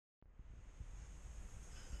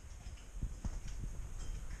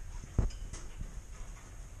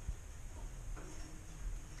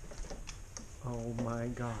Oh my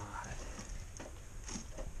god.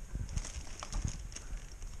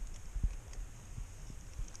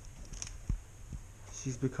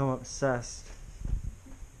 She's become obsessed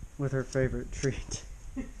with her favorite treat,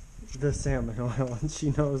 the salmon oil, and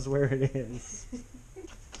she knows where it is.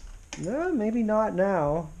 No, maybe not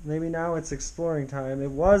now. Maybe now it's exploring time. It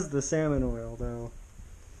was the salmon oil, though.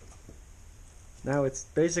 Now it's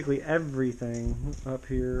basically everything up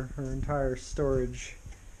here. Her entire storage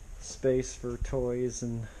space for toys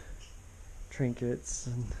and trinkets,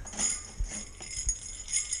 and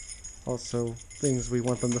also things we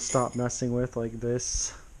want them to stop messing with, like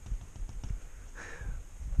this.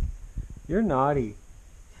 You're naughty,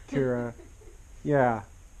 Kira. Yeah.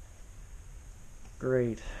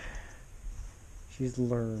 Great. She's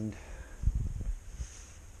learned.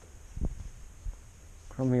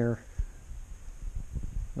 Come here.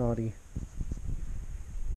 Naughty.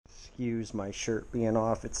 Excuse my shirt being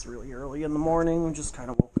off. It's really early in the morning. I just kind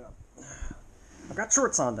of woke up. I've got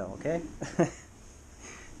shorts on though, okay?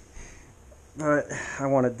 But I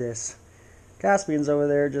wanted this. Caspian's over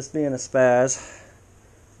there just being a spaz.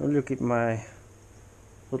 Oh, look at my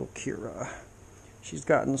little Kira. She's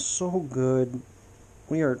gotten so good.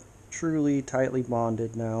 We are truly tightly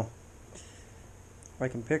bonded now. I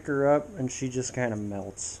can pick her up and she just kind of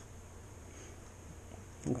melts.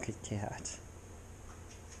 Look at that.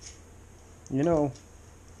 You know,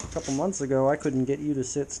 a couple months ago I couldn't get you to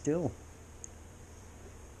sit still.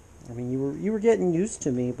 I mean, you were getting used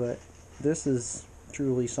to me, but this is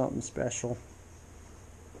truly something special.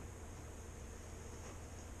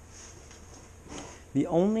 The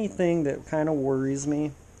only thing that kind of worries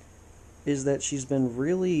me is that she's been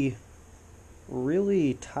really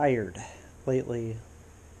tired lately.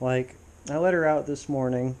 Like, I let her out this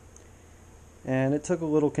morning, and it took a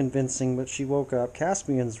little convincing, but she woke up.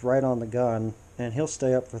 Caspian's right on the gun, and he'll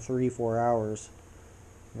stay up for 3-4 hours.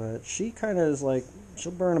 But she kind of is like,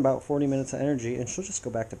 she'll burn about 40 minutes of energy, and she'll just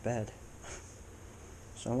go back to bed.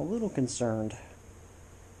 So I'm a little concerned.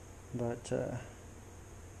 But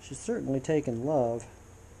she's certainly taken love.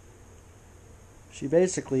 She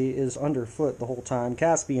basically is underfoot the whole time.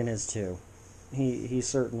 Caspian is too. He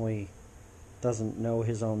certainly doesn't know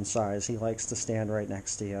his own size. He likes to stand right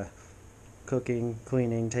next to you. Cooking,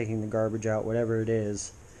 cleaning, taking the garbage out, whatever it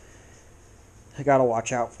is. I gotta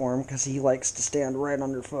watch out for him because he likes to stand right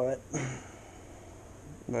underfoot.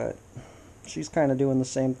 But she's kind of doing the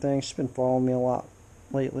same thing. She's been following me a lot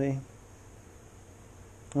lately.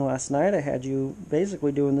 Last night I had you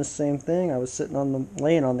basically doing the same thing. I was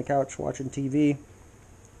laying on the couch watching TV.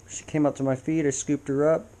 She came up to my feet. I scooped her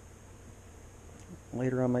up,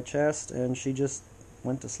 laid her on my chest, and she just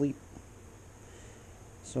went to sleep.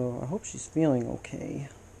 So I hope she's feeling okay.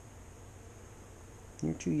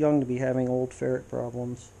 You're too young to be having old ferret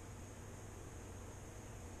problems.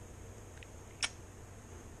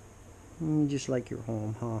 You just like your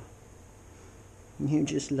home, huh? You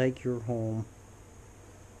just like your home.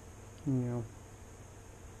 Yeah.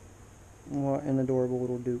 What an adorable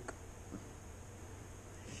little duke.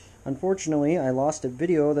 Unfortunately, I lost a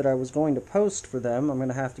video that I was going to post for them. I'm going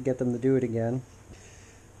to have to get them to do it again.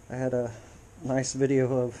 I had a nice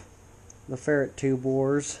video of the ferret tube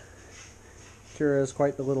wars. Kira is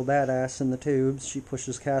quite the little badass in the tubes. She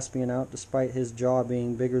pushes Caspian out despite his jaw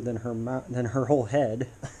being bigger than her whole head.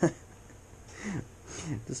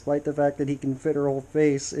 Despite the fact that he can fit her whole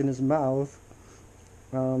face in his mouth.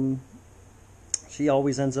 She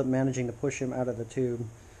always ends up managing to push him out of the tube.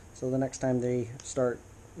 So the next time they start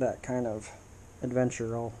that kind of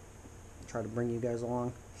adventure, I'll try to bring you guys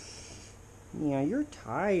along. Yeah, you're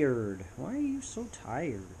tired. Why are you so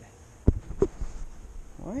tired?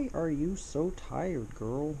 Why are you so tired,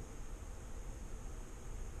 girl?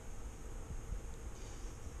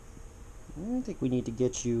 I think we need to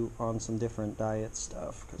get you on some different diet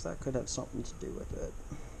stuff, because that could have something to do with it.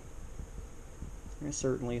 I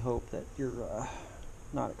certainly hope that you're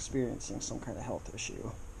not experiencing some kind of health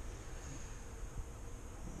issue.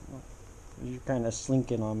 You're kind of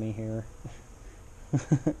slinking on me here.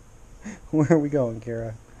 Where are we going,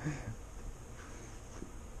 Kira?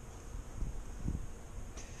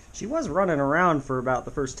 She was running around for about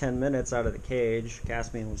the first 10 minutes out of the cage.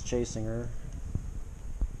 Caspian was chasing her.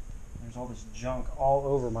 There's all this junk all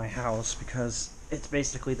over my house because it's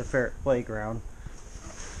basically the ferret playground.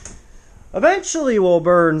 Eventually we'll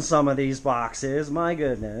burn some of these boxes, my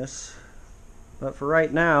goodness. But for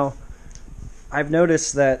right now, I've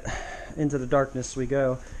noticed that, into the darkness we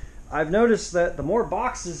go, I've noticed that the more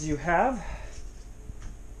boxes you have,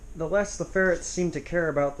 the less the ferrets seem to care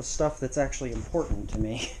about the stuff that's actually important to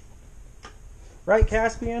me. Right,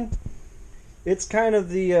 Caspian? It's kind of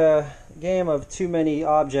the game of too many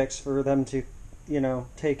objects for them to,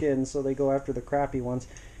 take in, so they go after the crappy ones.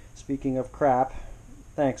 Speaking of crap,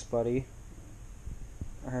 thanks, buddy.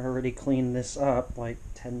 I already cleaned this up like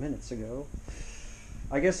 10 minutes ago.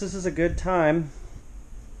 I guess this is a good time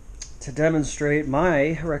to demonstrate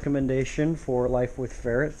my recommendation for life with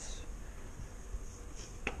ferrets.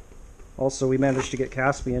 Also, we managed to get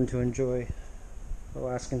Caspian to enjoy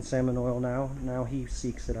Alaskan salmon oil now. Now he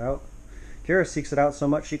seeks it out. Kira seeks it out so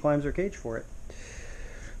much she climbs her cage for it.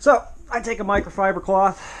 So, I take a microfiber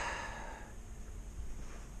cloth.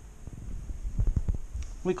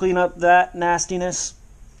 We clean up that nastiness.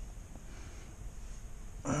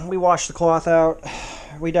 We wash the cloth out.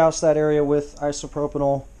 We douse that area with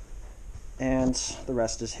isopropanol. And the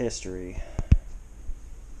rest is history.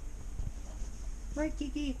 Right,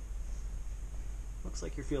 Kiki? Looks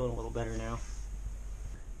like you're feeling a little better now.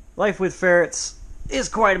 Life with ferrets is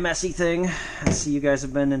quite a messy thing. I see you guys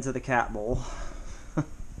have been into the cat bowl.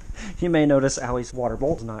 You may notice Allie's water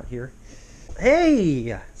bowl's not here.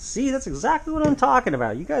 Hey! See, that's exactly what I'm talking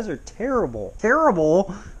about. You guys are terrible.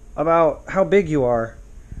 Terrible about how big you are.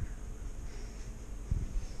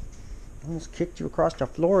 Almost kicked you across the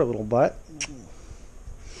floor, little butt.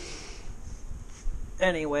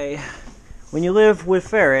 Anyway, when you live with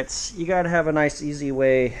ferrets, you gotta have a nice, easy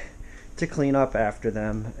way to clean up after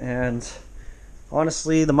them. And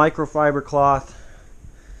honestly, the microfiber cloth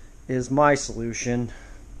is my solution.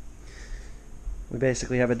 We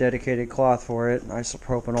basically have a dedicated cloth for it,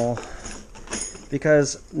 isopropanol.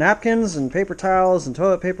 Because napkins and paper towels and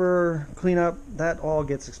toilet paper cleanup, that all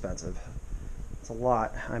gets expensive. It's a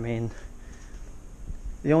lot. I mean,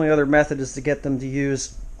 the only other method is to get them to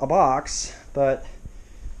use a box, but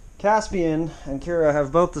Caspian and Kira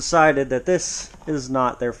have both decided that this is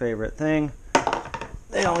not their favorite thing.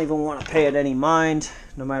 They don't even want to pay it any mind,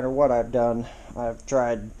 no matter what I've done. I've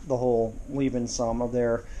tried the whole leaving some of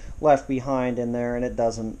their left behind in there,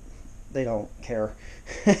 and they don't care.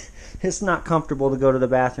 It's not comfortable to go to the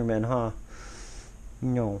bathroom in, huh?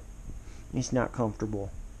 No, it's not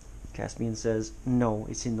comfortable. Caspian says, no,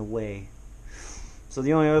 it's in the way. So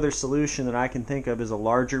the only other solution that I can think of is a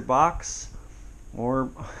larger box,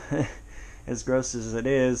 or, as gross as it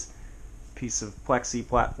is, a piece of plexi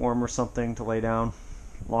platform or something to lay down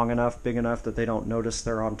long enough, big enough that they don't notice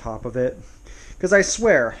they're on top of it. Because I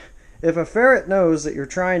swear, if a ferret knows that you're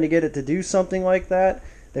trying to get it to do something like that,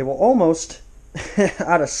 they will almost,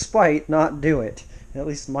 out of spite, not do it. At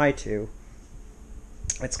least my two.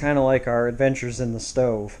 It's kind of like our adventures in the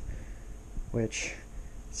stove, which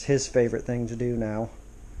is his favorite thing to do now.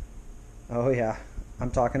 Oh yeah,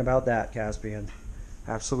 I'm talking about that, Caspian.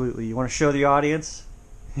 Absolutely. You want to show the audience?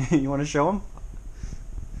 You want to show them?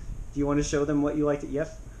 Do you want to show them what you like to...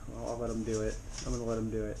 Yep. Well, I'll let them do it. I'm going to let them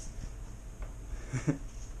do it.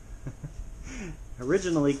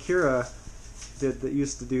 Originally, Kira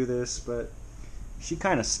used to do this, but she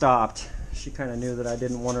kind of stopped. She kind of knew that I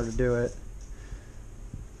didn't want her to do it.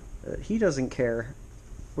 He doesn't care.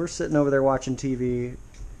 We're sitting over there watching TV,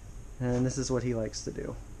 and this is what he likes to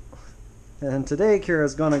do. And today,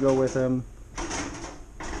 Kira's going to go with him,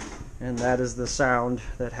 and that is the sound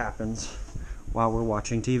that happens while we're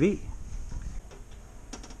watching TV.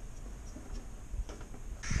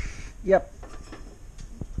 Yep.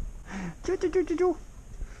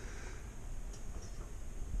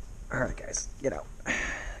 Alright, guys, get out.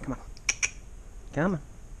 Come on. Come on.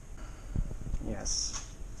 Yes.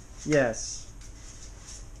 Yes.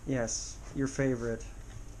 Yes, your favorite.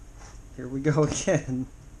 Here we go again.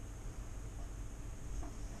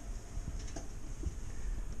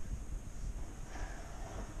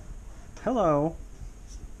 Hello.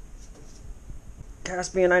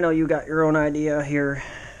 Caspian, I know you got your own idea here,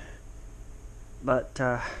 but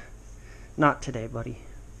not today, buddy.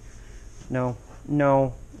 No,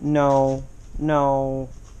 no, no, no,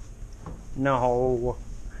 no,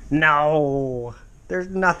 no. There's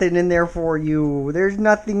nothing in there for you. There's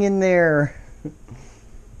nothing in there.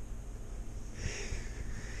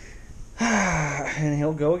 And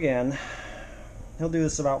he'll go again. He'll do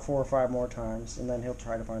this about 4 or 5 more times, and then he'll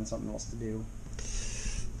try to find something else to do.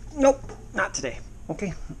 Nope, not today.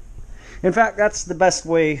 Okay. In fact, that's the best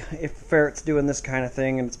way, if a ferret's doing this kind of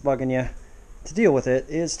thing and it's bugging you, to deal with it,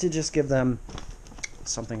 is to just give them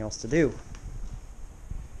something else to do.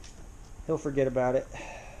 He'll forget about it.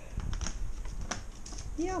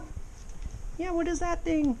 Yeah. Yeah, what is that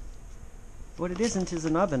thing? What it isn't is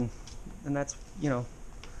an oven. And that's,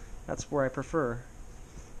 that's where I prefer.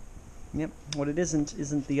 Yep, what it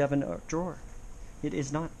isn't the oven drawer. It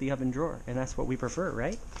is not the oven drawer, and that's what we prefer,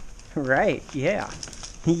 right? Right, yeah.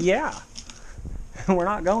 Yeah. We're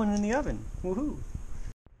not going in the oven. Woohoo!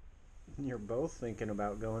 You're both thinking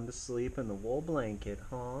about going to sleep in the wool blanket,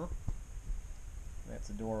 huh? That's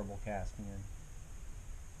adorable, Caspian.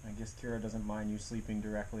 I guess Kira doesn't mind you sleeping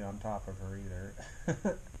directly on top of her either.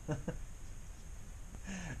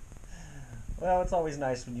 Well, it's always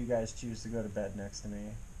nice when you guys choose to go to bed next to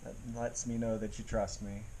me. That lets me know that you trust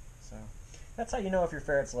me. So that's how you know if your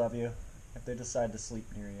ferrets love you. If they decide to sleep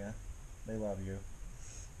near you, they love you.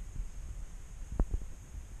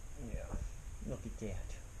 Yeah. Look at that.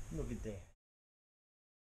 Look at that.